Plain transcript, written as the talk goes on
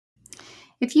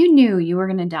If you knew you were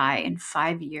going to die in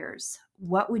 5 years,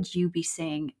 what would you be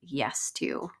saying yes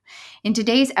to? In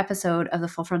today's episode of the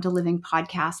Full Frontal Living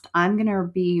podcast, I'm going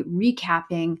to be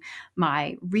recapping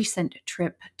my recent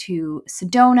trip to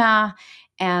Sedona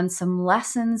and some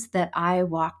lessons that I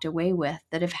walked away with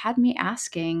that have had me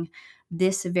asking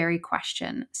this very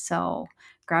question. So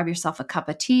grab yourself a cup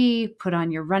of tea, put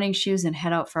on your running shoes, and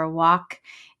head out for a walk,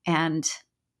 and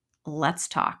let's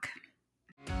talk.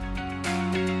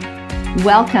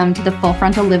 Welcome to the Full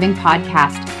Frontal Living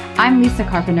podcast. I'm Lisa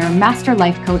Carpenter, master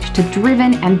life coach to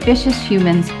driven, ambitious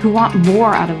humans who want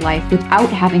more out of life without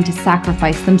having to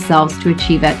sacrifice themselves to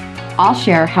achieve it. I'll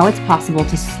share how it's possible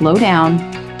to slow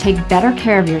down, take better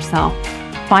care of yourself,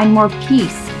 find more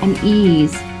peace and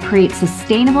ease, create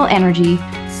sustainable energy,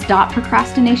 stop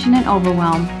procrastination and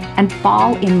overwhelm, and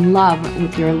fall in love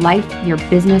with your life, your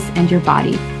business, and your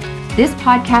body. This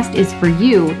podcast is for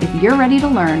you if you're ready to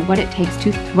learn what it takes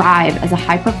to thrive as a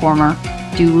high performer,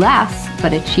 do less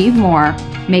but achieve more,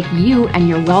 make you and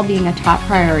your well-being a top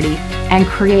priority, and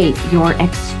create your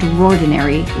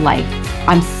extraordinary life.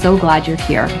 I'm so glad you're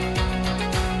here.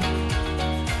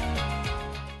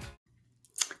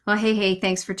 Well, hey,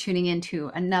 thanks for tuning in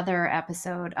to another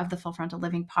episode of the Full Frontal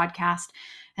Living podcast.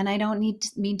 And I don't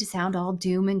mean to sound all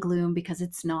doom and gloom because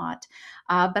it's not,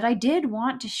 but I did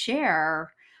want to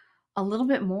share a little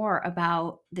bit more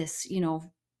about this.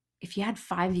 If you had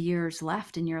 5 years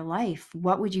left in your life,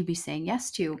 what would you be saying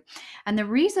yes to? And the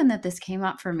reason that this came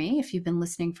up for me, if you've been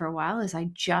listening for a while, is I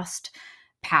just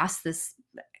passed this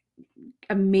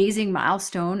amazing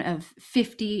milestone of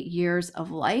 50 years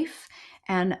of life.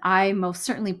 And I most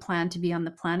certainly plan to be on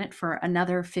the planet for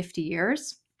another 50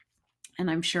 years.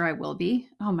 And I'm sure I will be.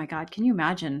 Oh my God, can you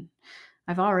imagine?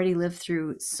 I've already lived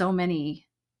through so many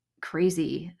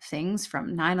crazy things,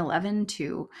 from 9/11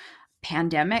 to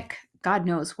pandemic. God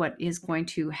knows what is going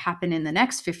to happen in the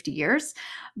next 50 years,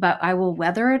 but I will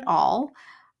weather it all.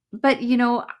 But,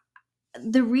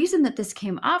 the reason that this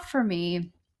came up for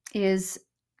me is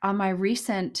on my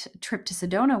recent trip to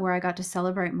Sedona, where I got to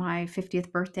celebrate my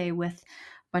 50th birthday with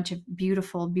a bunch of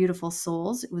beautiful, beautiful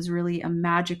souls. It was really a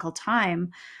magical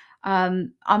time.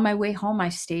 On my way home, I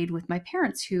stayed with my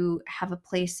parents, who have a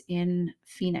place in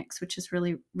Phoenix, which is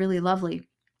really, really lovely.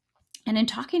 And in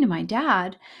talking to my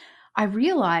dad, I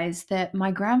realized that my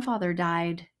grandfather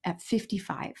died at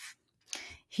 55.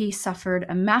 He suffered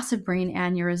a massive brain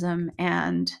aneurysm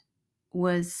and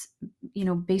was,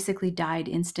 basically died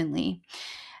instantly.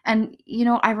 And,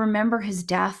 I remember his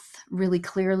death really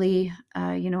clearly.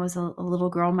 As a little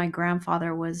girl, my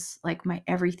grandfather was like my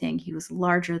everything. He was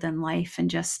larger than life, and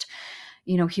just,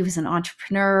 he was an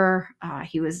entrepreneur.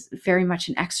 He was very much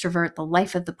an extrovert, the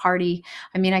life of the party.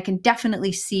 I mean, I can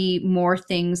definitely see more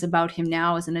things about him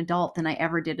now as an adult than I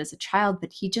ever did as a child,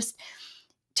 but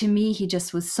to me, he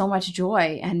just was so much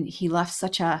joy, and he left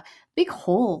such a big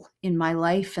hole in my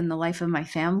life and the life of my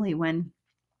family when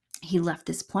he left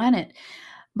this planet.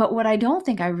 But what I don't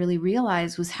think I really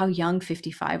realized was how young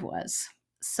 55 was.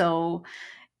 So,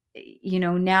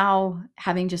 now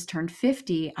having just turned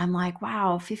 50, I'm like,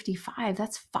 wow, 55,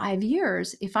 that's 5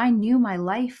 years. If I knew my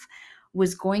life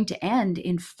was going to end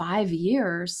in 5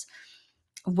 years,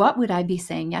 what would I be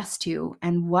saying yes to,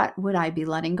 and what would I be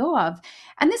letting go of?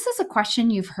 And this is a question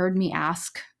you've heard me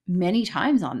ask many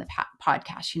times on the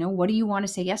podcast. What do you want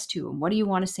to say yes to, and what do you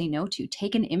want to say no to?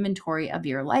 Take an inventory of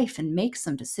your life and make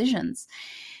some decisions,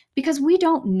 because we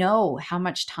don't know how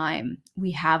much time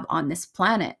we have on this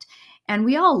planet. And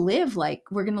we all live like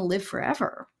we're going to live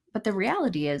forever. But the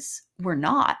reality is we're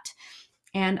not.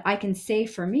 And I can say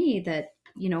for me that,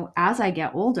 as I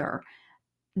get older,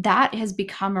 that has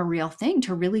become a real thing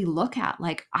to really look at.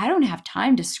 Like, I don't have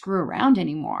time to screw around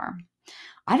anymore.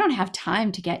 I don't have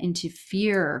time to get into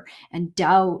fear and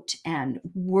doubt and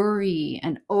worry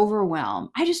and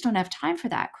overwhelm. I just don't have time for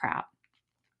that crap.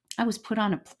 I was put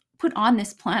on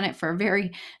this planet for a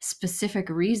very specific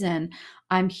reason.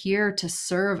 I'm here to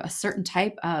serve a certain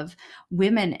type of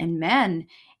women and men.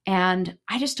 And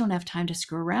I just don't have time to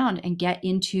screw around and get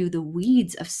into the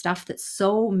weeds of stuff that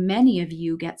so many of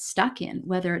you get stuck in,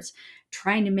 whether it's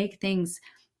trying to make things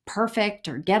perfect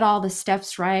or get all the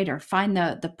steps right or find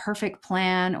the perfect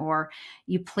plan, or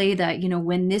you play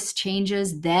when this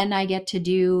changes, then I get to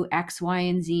do X, Y,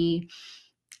 and Z.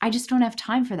 I just don't have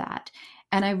time for that.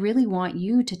 And I really want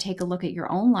you to take a look at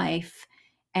your own life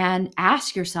and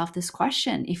ask yourself this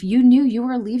question. If you knew you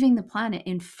were leaving the planet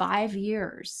in 5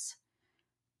 years,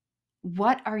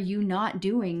 what are you not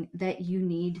doing that you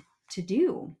need to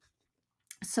do?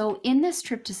 So in this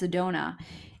trip to Sedona,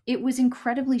 it was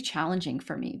incredibly challenging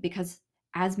for me because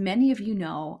as many of you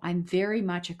know, I'm very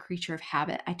much a creature of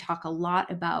habit. I talk a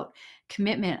lot about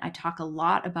commitment. I talk a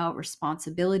lot about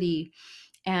responsibility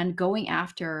and going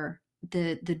after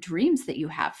the dreams that you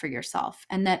have for yourself,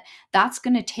 and that's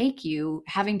going to take you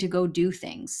having to go do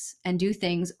things and do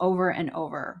things over and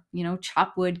over,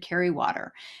 chop wood, carry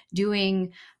water,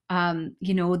 doing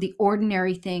the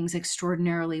ordinary things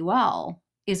extraordinarily well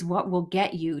is what will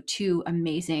get you to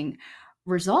amazing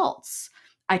results.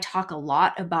 I talk a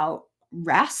lot about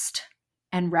rest,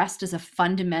 and rest is a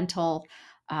fundamental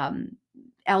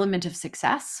element of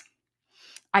success.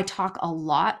 I talk a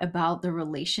lot about the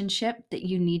relationship that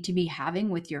you need to be having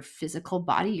with your physical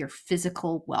body, your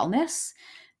physical wellness,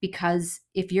 because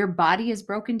if your body is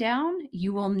broken down,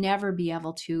 you will never be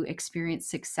able to experience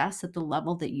success at the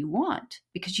level that you want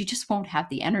because you just won't have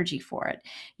the energy for it.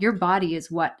 Your body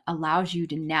is what allows you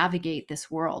to navigate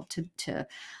this world, to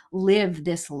live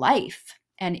this life.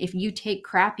 And if you take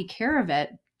crappy care of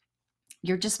it,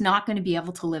 you're just not going to be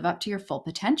able to live up to your full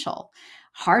potential.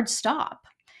 Hard stop.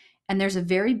 And there's a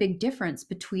very big difference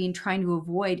between trying to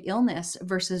avoid illness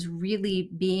versus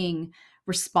really being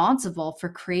responsible for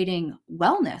creating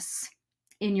wellness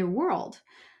in your world.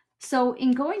 So,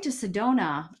 in going to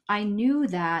Sedona, I knew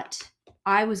that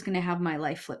I was going to have my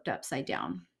life flipped upside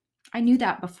down. I knew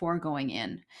that before going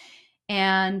in.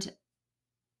 And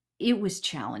it was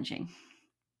challenging.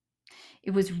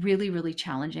 It was really, really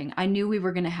challenging. I knew we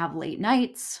were going to have late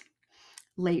nights,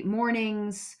 late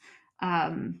mornings.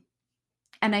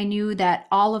 And I knew that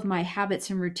all of my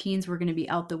habits and routines were going to be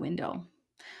out the window.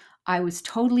 I was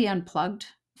totally unplugged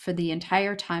for the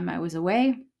entire time I was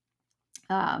away,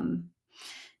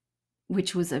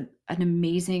 which was an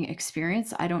amazing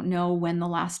experience. I don't know when the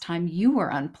last time you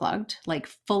were unplugged, like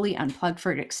fully unplugged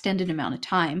for an extended amount of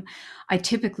time. I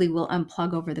typically will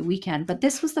unplug over the weekend, but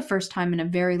this was the first time in a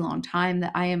very long time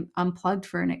that I am unplugged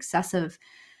for an excessive,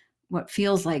 what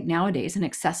feels like nowadays, an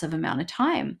excessive amount of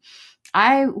time.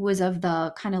 I was of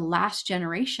the kind of last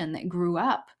generation that grew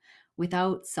up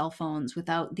without cell phones,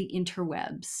 without the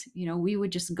interwebs. We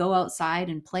would just go outside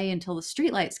and play until the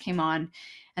streetlights came on,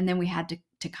 and then we had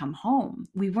to come home.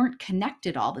 We weren't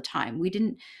connected all the time. We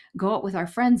didn't go out with our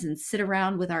friends and sit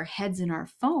around with our heads in our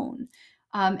phone.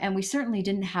 And we certainly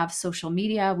didn't have social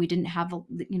media. We didn't have,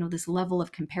 this level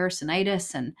of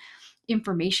comparisonitis and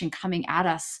information coming at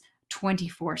us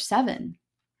 24/7.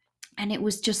 And it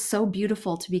was just so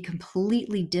beautiful to be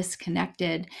completely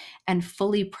disconnected and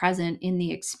fully present in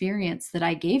the experience that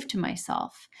I gave to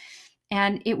myself.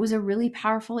 And it was a really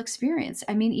powerful experience.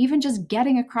 I mean, even just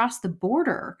getting across the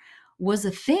border was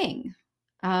a thing,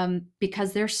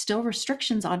 because there's still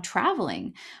restrictions on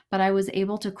traveling. But I was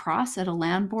able to cross at a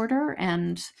land border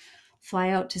and fly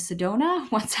out to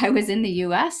Sedona once I was in the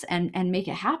US and make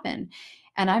it happen.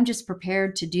 And I'm just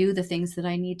prepared to do the things that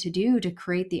I need to do to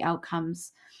create the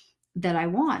outcomes that I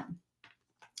want.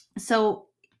 So,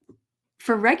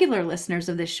 for regular listeners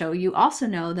of this show, you also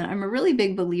know that I'm a really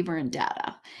big believer in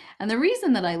data. And the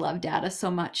reason that I love data so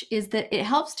much is that it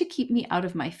helps to keep me out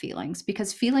of my feelings,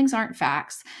 because feelings aren't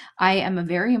facts. I am a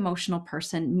very emotional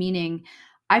person, meaning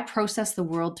I process the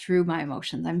world through my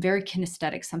emotions. I'm very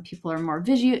kinesthetic. Some people are more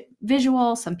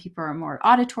visual, some people are more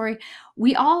auditory.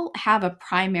 We all have a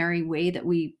primary way that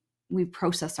we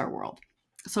process our world.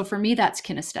 So for me, that's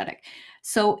kinesthetic.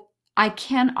 So I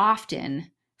can often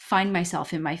find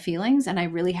myself in my feelings, and I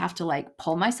really have to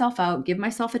pull myself out, give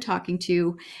myself a talking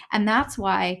to. And that's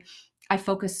why I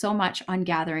focus so much on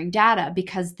gathering data,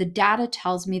 because the data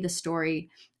tells me the story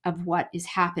of what is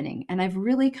happening. And I've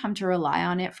really come to rely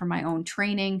on it for my own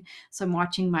training. So I'm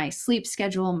watching my sleep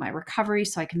schedule, my recovery,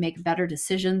 so I can make better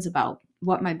decisions about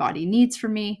what my body needs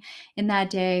from me in that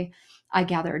day. I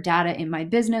gather data in my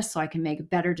business so I can make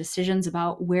better decisions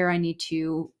about where I need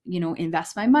to,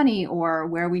 invest my money, or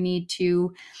where we need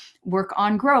to work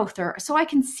on growth, or so I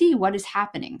can see what is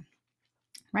happening,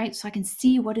 right? So I can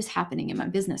see what is happening in my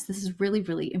business. This is really,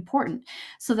 really important,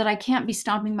 so that I can't be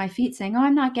stomping my feet saying, oh,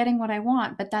 I'm not getting what I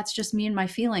want, but that's just me and my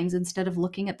feelings, instead of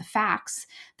looking at the facts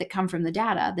that come from the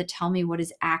data that tell me what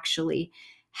is actually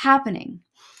happening.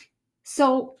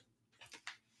 So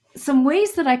some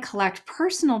ways that I collect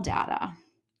personal data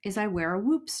is I wear a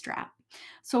Whoop strap.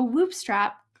 So a Whoop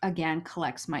strap, again,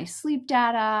 collects my sleep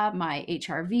data, my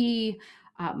HRV,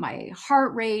 my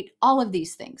heart rate, all of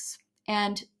these things.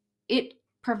 And it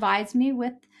provides me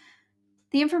with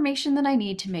the information that I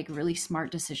need to make really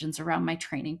smart decisions around my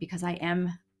training, because I am,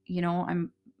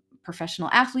 I'm a professional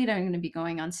athlete. I'm going to be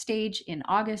going on stage in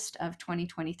August of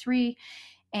 2023.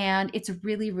 And it's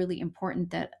really, really important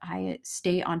that I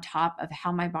stay on top of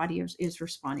how my body is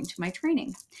responding to my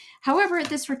training. However, at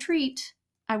this retreat,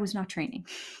 I was not training.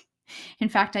 In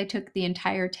fact, I took the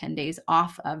entire 10 days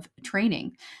off of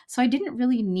training. So I didn't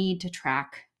really need to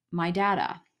track my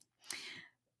data.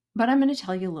 But I'm going to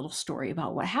tell you a little story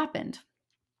about what happened.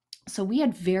 So we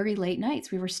had very late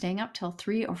nights. We were staying up till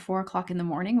 3 or 4 o'clock in the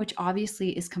morning, which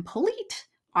obviously is complete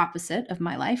opposite of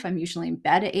my life. I'm usually in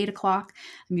bed at 8 o'clock.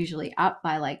 I'm usually up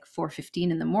by like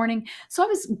 4:15 in the morning. So I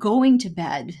was going to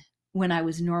bed when I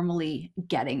was normally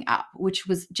getting up, which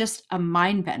was just a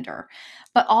mind bender,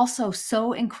 but also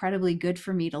so incredibly good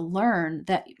for me to learn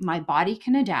that my body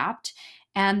can adapt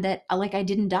and that like I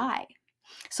didn't die.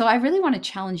 So I really want to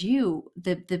challenge you,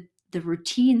 the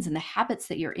routines and the habits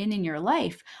that you're in your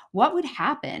life. What would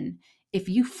happen if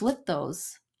you flip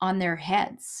those on their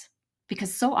heads?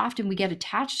 Because so often we get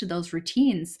attached to those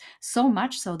routines, so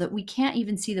much so that we can't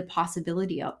even see the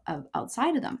possibility of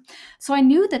outside of them. So I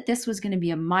knew that this was going to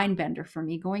be a mind bender for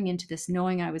me going into this,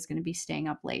 knowing I was going to be staying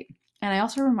up late. And I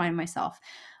also reminded myself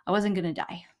I wasn't going to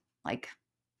die. Like,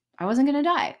 I wasn't going to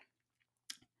die.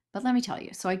 But let me tell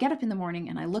you, so I get up in the morning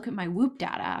and I look at my Whoop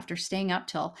data after staying up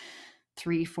till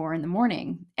 3, 4 in the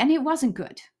morning, and it wasn't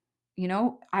good.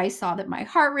 I saw that my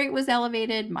heart rate was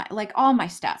elevated. All my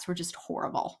stats were just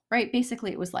horrible, right?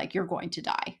 Basically, it was like, you're going to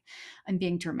die. I'm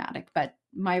being dramatic, but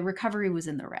my recovery was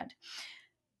in the red,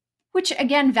 which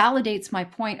again validates my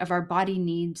point of our body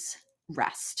needs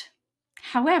rest.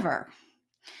 However,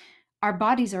 our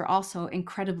bodies are also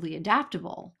incredibly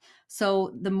adaptable.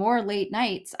 So the more late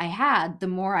nights I had, the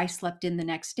more I slept in the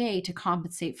next day to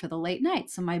compensate for the late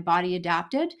nights. So my body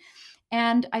adapted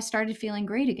and I started feeling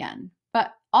great again.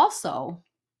 But also,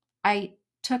 I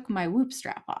took my Whoop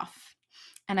strap off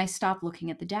and I stopped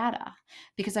looking at the data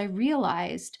because I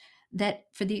realized that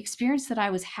for the experience that I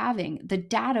was having, the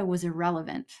data was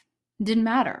irrelevant. It didn't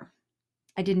matter.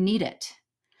 I didn't need it.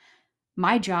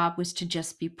 My job was to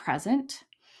just be present,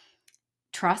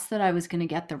 trust that I was going to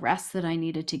get the rest that I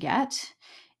needed to get,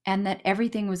 and that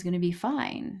everything was going to be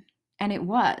fine. And it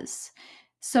was.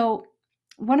 So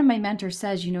one of my mentors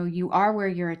says, you are where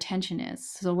your attention is.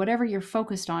 So whatever you're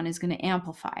focused on is going to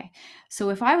amplify.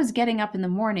 So if I was getting up in the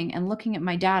morning and looking at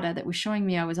my data that was showing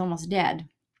me I was almost dead,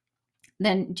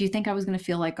 then do you think I was going to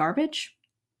feel like garbage?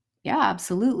 Yeah,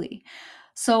 absolutely.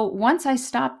 So once I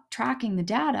stopped tracking the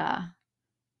data,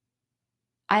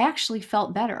 I actually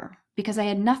felt better because I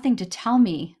had nothing to tell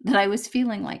me that I was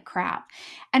feeling like crap.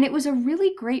 And it was a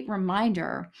really great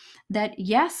reminder that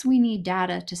yes, we need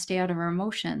data to stay out of our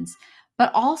emotions,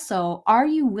 but also, are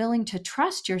you willing to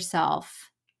trust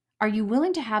yourself? Are you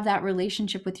willing to have that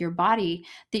relationship with your body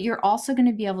that you're also going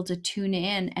to be able to tune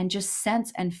in and just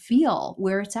sense and feel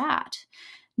where it's at?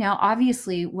 Now,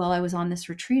 obviously, while I was on this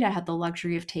retreat, I had the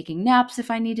luxury of taking naps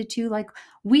if I needed to. Like,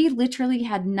 we literally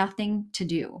had nothing to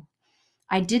do.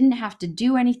 I didn't have to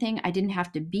do anything. I didn't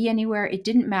have to be anywhere. It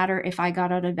didn't matter if I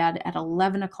got out of bed at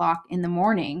 11 o'clock in the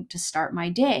morning to start my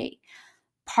day.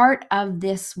 Part of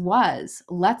this was,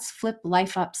 let's flip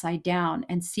life upside down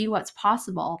and see what's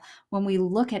possible when we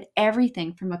look at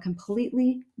everything from a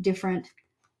completely different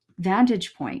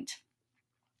vantage point.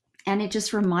 And it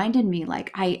just reminded me,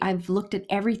 like, I've looked at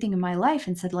everything in my life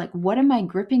and said, like, what am I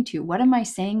gripping to? What am I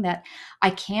saying that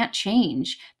I can't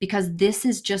change because this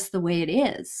is just the way it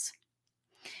is?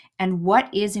 And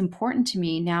what is important to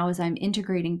me now as I'm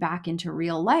integrating back into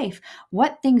real life?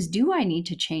 What things do I need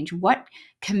to change? What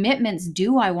commitments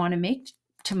do I want to make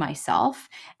to myself?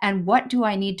 And what do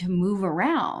I need to move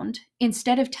around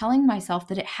instead of telling myself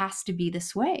that it has to be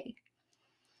this way?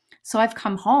 So I've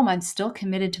come home, I'm still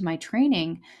committed to my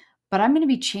training, but I'm going to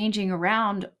be changing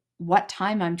around what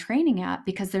time I'm training at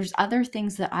because there's other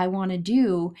things that I want to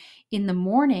do in the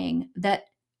morning that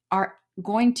are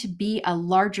going to be a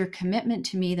larger commitment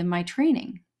to me than my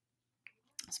training.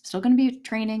 So I'm still going to be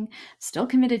training, still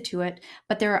committed to it,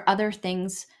 but there are other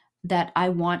things that I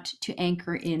want to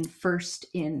anchor in first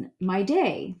in my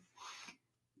day.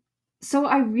 So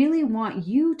I really want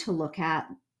you to look at,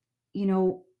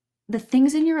 the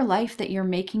things in your life that you're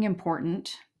making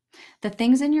important, the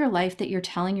things in your life that you're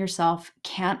telling yourself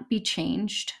can't be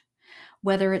changed,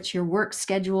 whether it's your work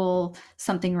schedule,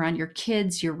 something around your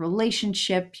kids, your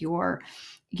relationship, your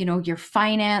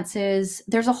finances.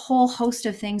 There's a whole host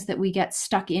of things that we get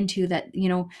stuck into that,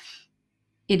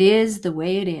 it is the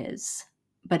way it is.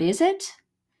 But is it?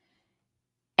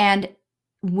 And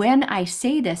when I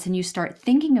say this and you start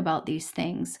thinking about these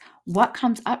things, what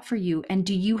comes up for you? And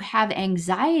do you have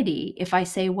anxiety if I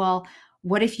say, well,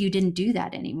 what if you didn't do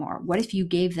that anymore? What if you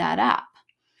gave that up?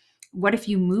 What if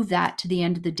you move that to the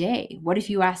end of the day? What if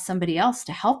you ask somebody else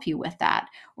to help you with that?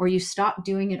 Or you stop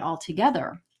doing it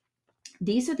altogether?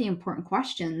 These are the important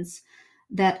questions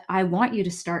that I want you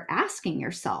to start asking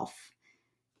yourself.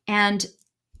 And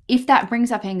if that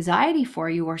brings up anxiety for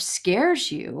you or scares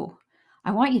you,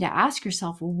 I want you to ask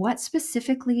yourself, well, what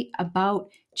specifically about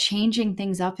changing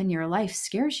things up in your life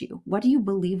scares you? What do you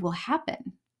believe will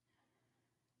happen?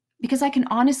 Because I can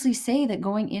honestly say that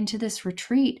going into this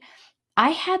retreat, I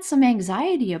had some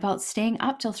anxiety about staying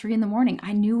up till 3 in the morning.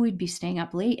 I knew we'd be staying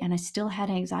up late and I still had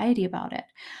anxiety about it.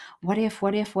 What if,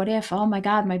 what if, what if? Oh my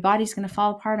God, my body's going to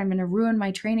fall apart. I'm going to ruin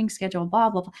my training schedule, blah,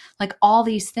 blah, blah. Like all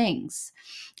these things.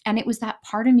 And it was that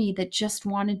part of me that just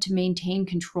wanted to maintain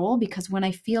control, because when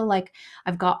I feel like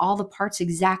I've got all the parts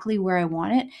exactly where I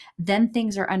want it, then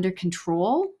things are under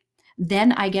control.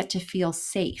 Then I get to feel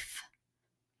safe.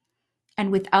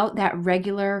 And without that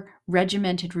regular,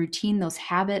 regimented routine, those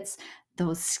habits,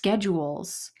 those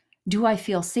schedules, do I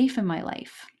feel safe in my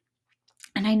life?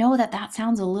 And I know that that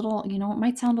sounds a little, it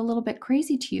might sound a little bit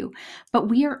crazy to you, but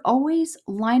we are always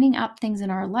lining up things in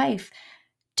our life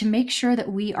to make sure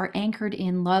that we are anchored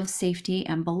in love, safety,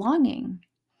 and belonging.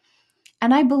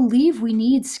 And I believe we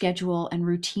need schedule and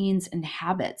routines and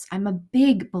habits. I'm a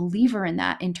big believer in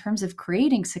that in terms of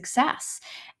creating success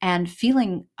and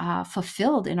feeling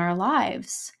fulfilled in our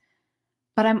lives.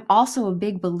 But I'm also a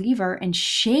big believer in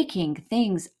shaking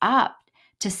things up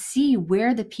to see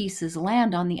where the pieces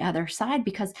land on the other side,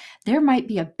 because there might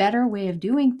be a better way of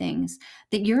doing things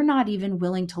that you're not even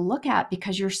willing to look at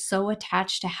because you're so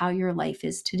attached to how your life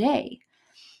is today.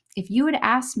 If you had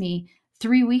asked me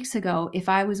 3 weeks ago if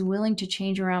I was willing to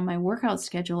change around my workout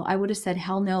schedule, I would have said,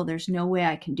 hell no, there's no way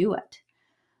I can do it.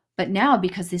 But now,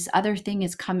 because this other thing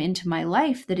has come into my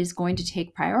life that is going to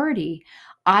take priority,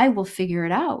 I will figure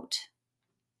it out,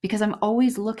 because I'm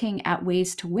always looking at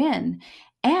ways to win.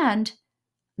 And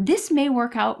this may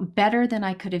work out better than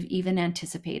I could have even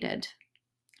anticipated,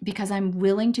 because I'm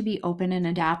willing to be open and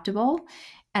adaptable,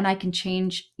 and I can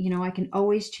change, I can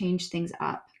always change things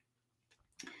up.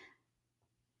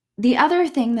 The other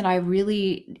thing that I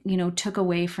really, took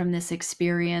away from this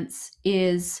experience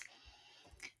is,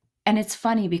 and it's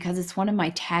funny because it's one of my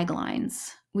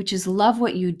taglines, which is love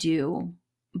what you do,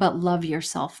 but love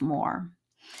yourself more.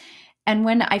 And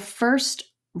when I first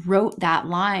wrote that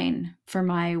line for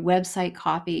my website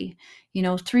copy,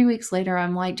 3 weeks later,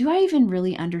 I'm like, do I even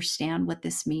really understand what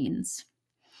this means?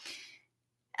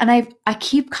 And I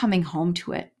keep coming home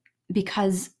to it,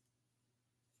 because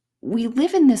we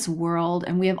live in this world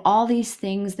and we have all these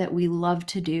things that we love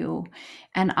to do.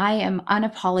 And I am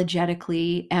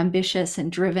unapologetically ambitious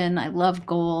and driven. I love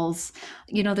goals.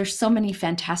 There's so many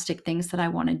fantastic things that I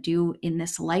want to do in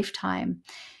this lifetime.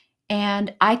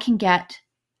 And I can get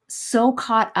so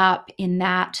caught up in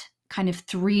that kind of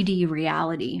 3D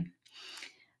reality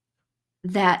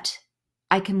that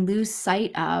I can lose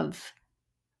sight of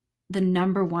the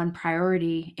number one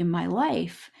priority in my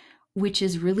life, which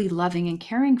is really loving and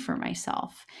caring for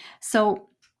myself. So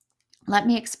let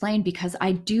me explain, because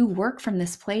I do work from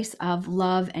this place of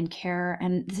love and care,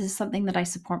 and this is something that I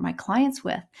support my clients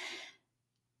with.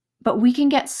 But we can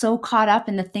get so caught up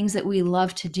in the things that we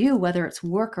love to do, whether it's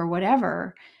work or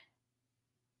whatever,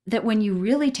 that when you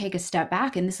really take a step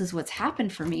back, and this is what's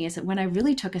happened for me, is that when I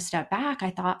really took a step back, I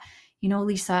thought,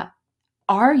 Lisa,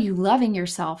 are you loving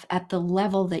yourself at the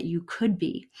level that you could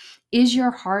be? Is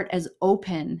your heart as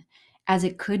open as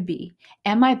it could be?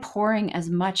 Am I pouring as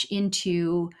much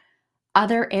into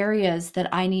other areas that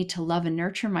I need to love and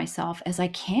nurture myself as I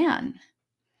can?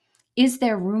 Is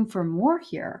there room for more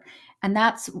here? And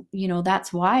that's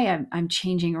why I'm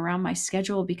changing around my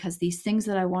schedule, because these things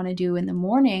that I want to do in the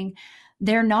morning,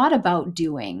 they're not about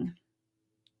doing.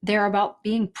 They're about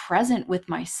being present with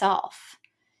myself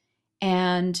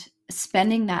and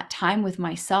spending that time with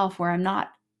myself, where I'm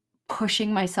not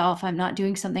pushing myself. I'm not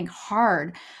doing something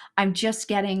hard. I'm just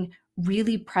getting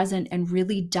really present and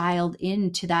really dialed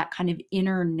into that kind of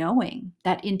inner knowing,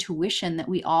 that intuition that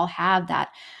we all have, that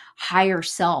higher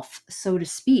self, so to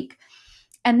speak.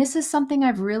 And this is something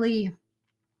I've really,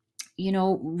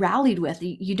 rallied with.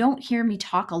 You don't hear me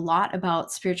talk a lot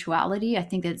about spirituality. I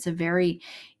think it's a very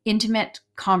intimate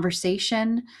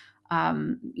conversation,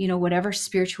 whatever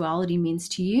spirituality means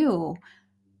to you.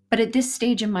 But at this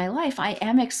stage in my life, I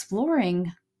am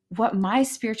exploring what my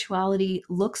spirituality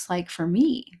looks like for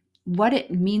me, what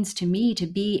it means to me to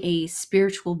be a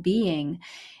spiritual being,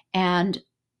 and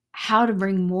how to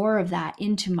bring more of that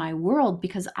into my world,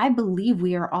 because I believe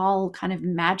we are all kind of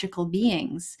magical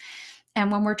beings. And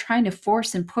when we're trying to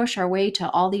force and push our way to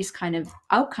all these kind of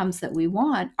outcomes that we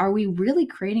want, are we really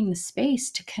creating the space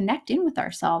to connect in with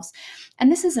ourselves? And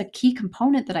this is a key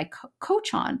component that I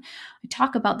coach on. I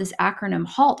talk about this acronym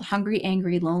HALT: hungry,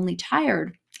 angry, lonely,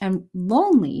 tired. And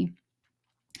lonely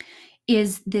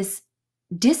is this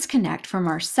disconnect from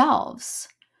ourselves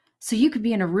So you could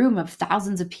be in a room of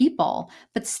thousands of people,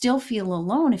 but still feel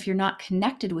alone if you're not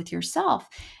connected with yourself.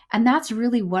 And that's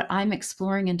really what I'm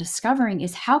exploring and discovering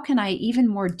is how can I even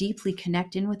more deeply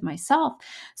connect in with myself?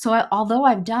 So although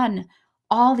I've done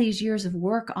all these years of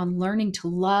work on learning to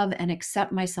love and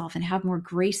accept myself and have more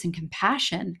grace and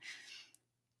compassion,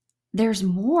 there's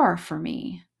more for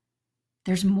me.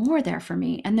 There's more there for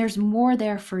me, and there's more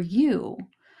there for you.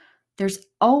 There's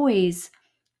always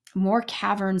more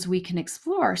caverns we can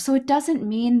explore. So it doesn't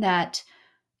mean that,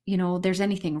 there's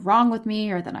anything wrong with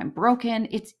me or that I'm broken.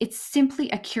 It's simply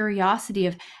a curiosity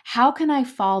of how can I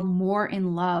fall more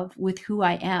in love with who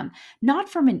I am, not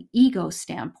from an ego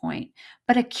standpoint,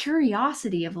 but a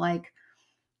curiosity of like,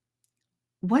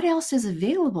 what else is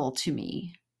available to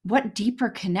me? What deeper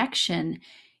connection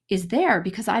is there?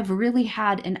 Because I've really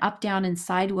had an up, down, and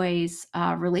sideways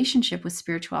relationship with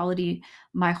spirituality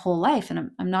my whole life.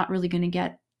 And I'm not really going to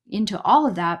get into all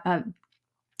of that, but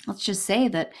let's just say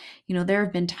that, there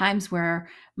have been times where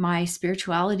my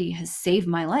spirituality has saved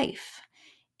my life.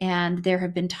 And there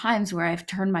have been times where I've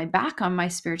turned my back on my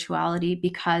spirituality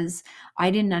because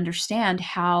I didn't understand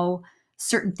how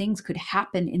certain things could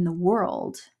happen in the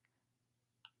world.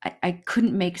 I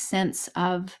couldn't make sense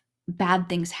of bad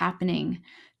things happening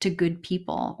to good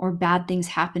people or bad things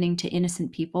happening to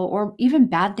innocent people or even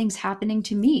bad things happening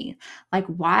to me. Like,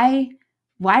 why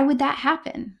would that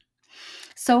happen?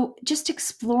 So just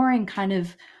exploring kind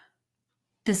of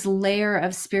this layer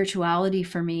of spirituality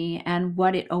for me and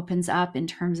what it opens up in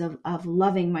terms of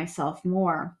loving myself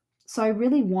more. So I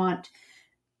really want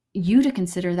you to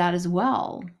consider that as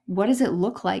well. What does it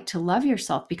look like to love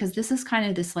yourself? Because this is kind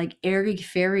of this like airy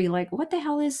fairy, like, what the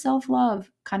hell is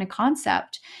self-love kind of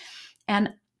concept?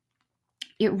 And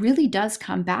it really does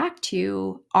come back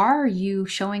to, are you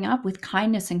showing up with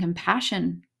kindness and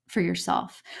compassion for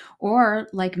yourself? Or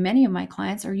like many of my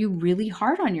clients, are you really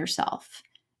hard on yourself?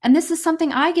 And this is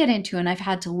something I get into and I've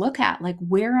had to look at, like,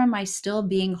 where am I still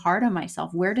being hard on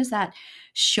myself? Where does that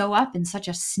show up in such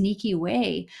a sneaky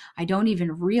way? I don't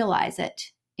even realize it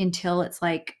until it's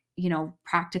like,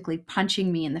 practically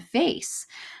punching me in the face,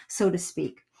 so to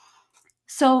speak.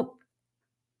 So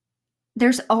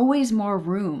there's always more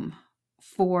room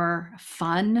for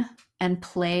fun and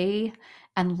play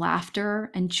and laughter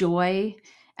and joy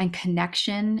and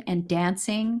connection and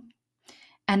dancing.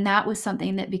 And that was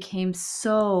something that became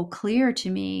so clear to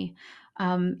me,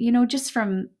 just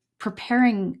from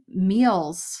preparing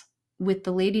meals with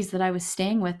the ladies that I was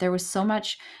staying with. There was so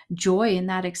much joy in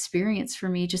that experience for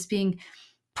me, just being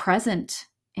present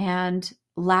and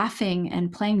laughing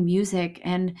and playing music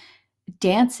and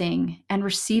dancing and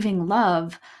receiving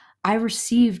love. I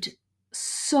received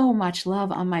so much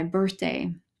love on my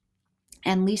birthday.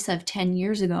 And Lisa of 10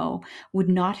 years ago would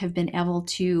not have been able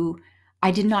to, I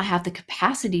did not have the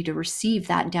capacity to receive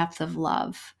that depth of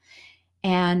love.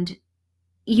 And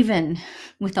even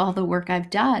with all the work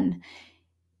I've done,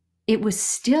 it was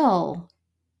still,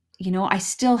 I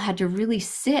still had to really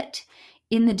sit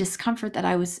in the discomfort that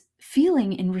I was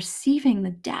feeling in receiving the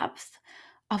depth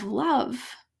of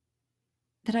love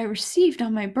that I received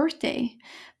on my birthday.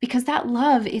 Because that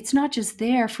love, it's not just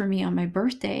there for me on my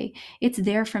birthday, it's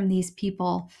there from these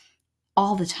people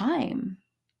all the time.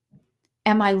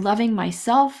 Am I loving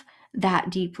myself that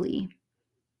deeply?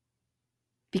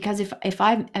 Because if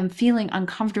I am feeling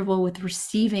uncomfortable with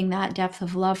receiving that depth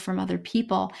of love from other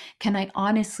people, can I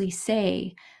honestly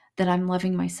say that I'm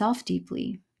loving myself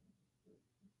deeply?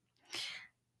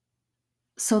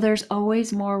 So there's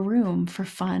always more room for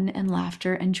fun and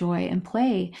laughter and joy and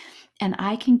play. And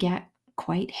I can get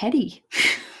quite heady.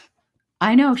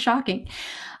 I know, shocking.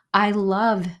 I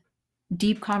love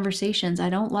deep conversations. I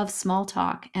don't love small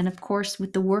talk. And of course,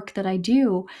 with the work that I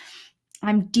do,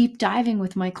 I'm deep diving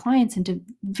with my clients into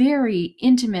very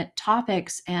intimate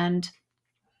topics and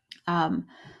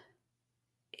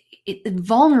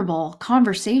vulnerable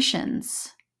conversations,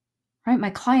 right? My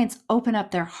clients open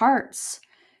up their hearts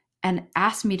and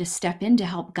ask me to step in to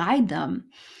help guide them.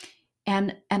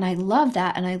 And I love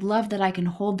that. And I love that I can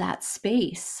hold that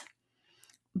space.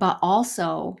 But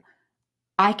also,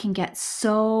 I can get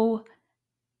so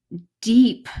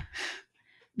deep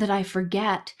that I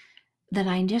forget that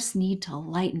I just need to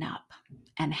lighten up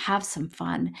and have some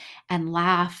fun and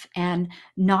laugh. And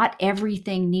not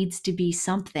everything needs to be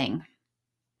something,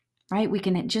 right? We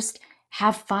can just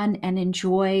have fun and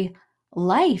enjoy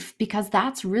life, because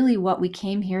that's really what we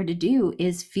came here to do,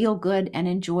 is feel good and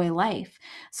enjoy life.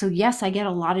 So yes, I get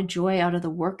a lot of joy out of the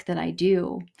work that I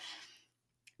do,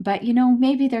 but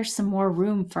maybe there's some more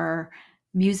room for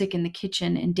music in the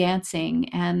kitchen and dancing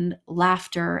and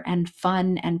laughter and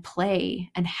fun and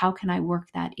play. And how can I work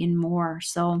that in more?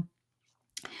 So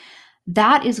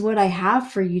That is what I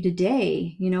have for you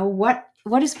today.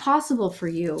 What is possible for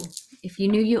you? If you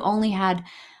knew you only had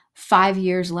 5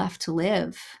 years left to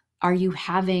live, are you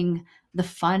having the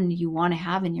fun you want to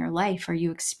have in your life? Are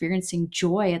you experiencing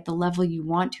joy at the level you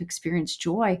want to experience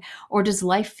joy? Or does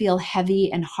life feel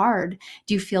heavy and hard?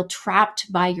 Do you feel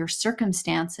trapped by your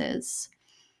circumstances?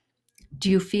 Do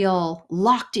you feel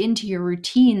locked into your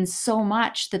routine so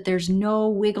much that there's no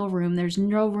wiggle room, there's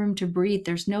no room to breathe,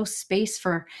 there's no space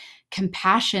for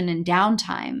compassion and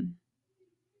downtime?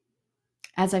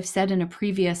 As I've said in a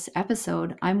previous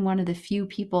episode, I'm one of the few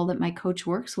people that my coach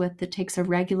works with that takes a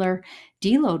regular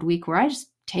deload week where I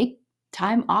just take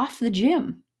time off the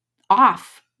gym.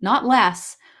 Off, not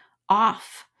less,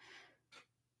 off.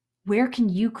 Where can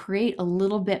you create a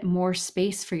little bit more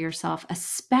space for yourself,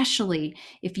 especially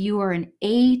if you are an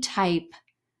A-type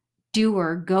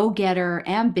doer, go-getter,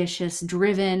 ambitious,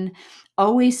 driven,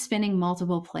 always spinning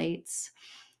multiple plates?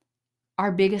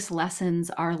 Our biggest lessons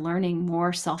are learning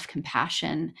more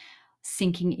self-compassion,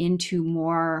 sinking into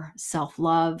more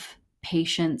self-love,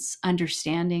 patience,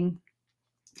 understanding,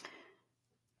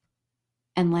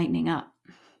 and lightening up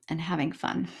and having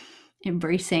fun,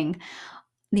 embracing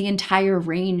the entire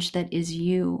range that is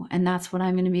you. And that's what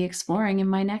I'm going to be exploring in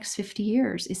my next 50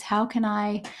 years is how can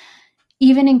I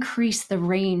even increase the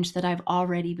range that I've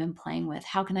already been playing with?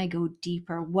 How can I go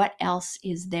deeper? What else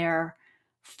is there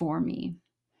for me?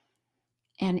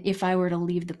 And if I were to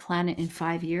leave the planet in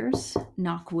 5 years,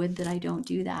 knock wood that I don't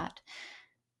do that,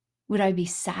 would I be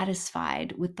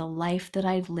satisfied with the life that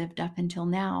I've lived up until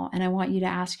now? And I want you to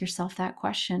ask yourself that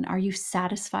question. Are you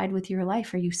satisfied with your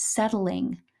life? Are you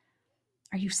settling?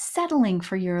 Are you settling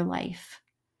for your life?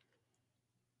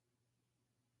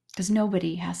 Because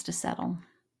nobody has to settle.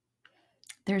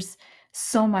 There's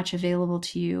so much available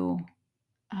to you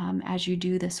as you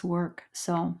do this work.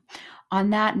 So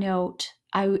on that note,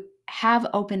 I have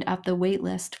opened up the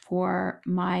waitlist for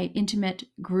my intimate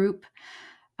group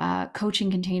coaching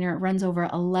container. It runs over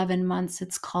 11 months.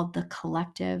 It's called The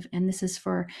Collective. And this is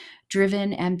for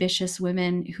driven, ambitious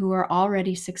women who are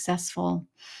already successful,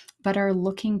 but are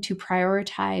looking to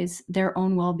prioritize their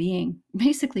own well-being,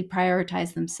 basically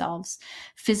prioritize themselves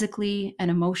physically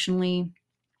and emotionally,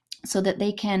 so that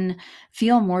they can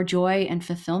feel more joy and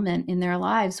fulfillment in their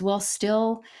lives while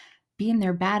still being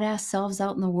their badass selves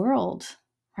out in the world,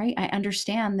 right? I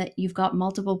understand that you've got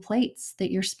multiple plates that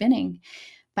you're spinning,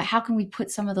 but how can we put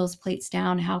some of those plates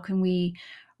down? How can we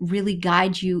really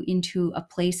guide you into a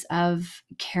place of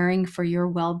caring for your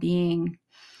well-being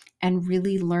and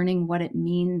really learning what it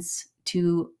means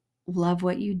to love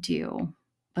what you do,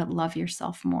 but love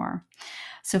yourself more?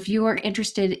 So if you are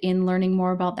interested in learning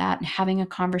more about that and having a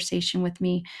conversation with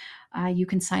me, you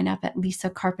can sign up at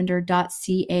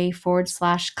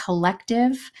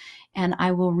lisacarpenter.ca/collective, and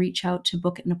I will reach out to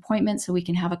book an appointment so we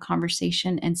can have a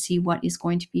conversation and see what is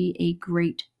going to be a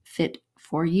great fit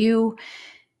for you.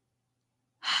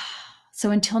 So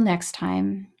until next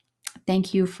time,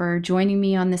 thank you for joining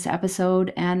me on this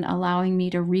episode and allowing me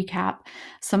to recap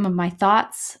some of my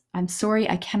thoughts. I'm sorry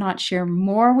I cannot share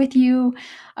more with you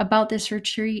about this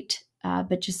retreat,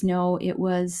 but just know it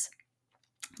was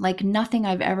like nothing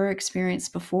I've ever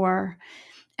experienced before,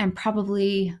 and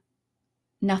probably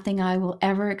nothing I will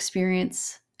ever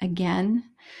experience again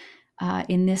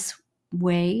in this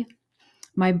way.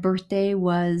 My birthday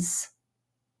was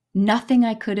nothing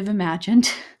I could have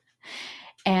imagined,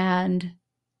 and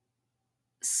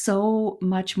so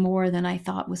much more than I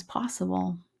thought was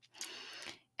possible.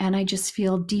 And I just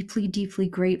feel deeply, deeply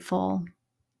grateful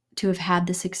to have had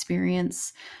this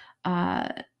experience,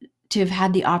 to have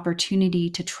had the opportunity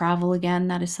to travel again.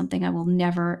 That is something I will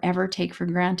never, ever take for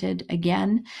granted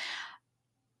again.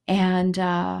 And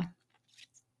I'm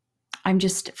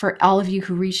just, for all of you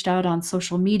who reached out on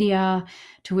social media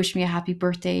to wish me a happy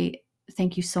birthday,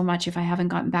 thank you so much. If I haven't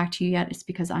gotten back to you yet, it's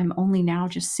because I'm only now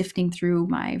just sifting through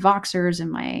my Voxers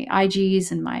and my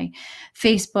IGs and my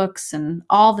Facebooks and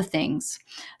all the things.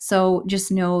 So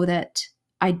just know that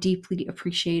I deeply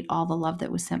appreciate all the love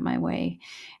that was sent my way.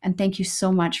 And thank you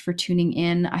so much for tuning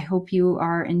in. I hope you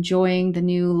are enjoying the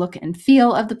new look and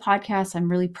feel of the podcast. I'm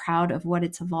really proud of what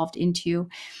it's evolved into.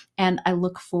 And I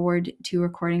look forward to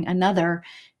recording another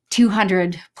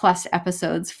 200 plus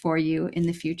episodes for you in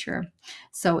the future.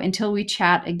 So until we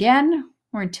chat again,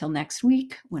 or until next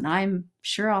week, when I'm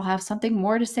sure I'll have something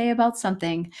more to say about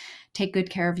something, take good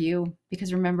care of you.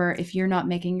 Because remember, if you're not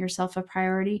making yourself a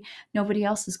priority, nobody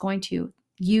else is going to.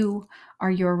 You are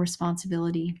your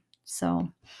responsibility.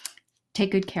 So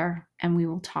take good care, and we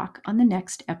will talk on the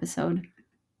next episode.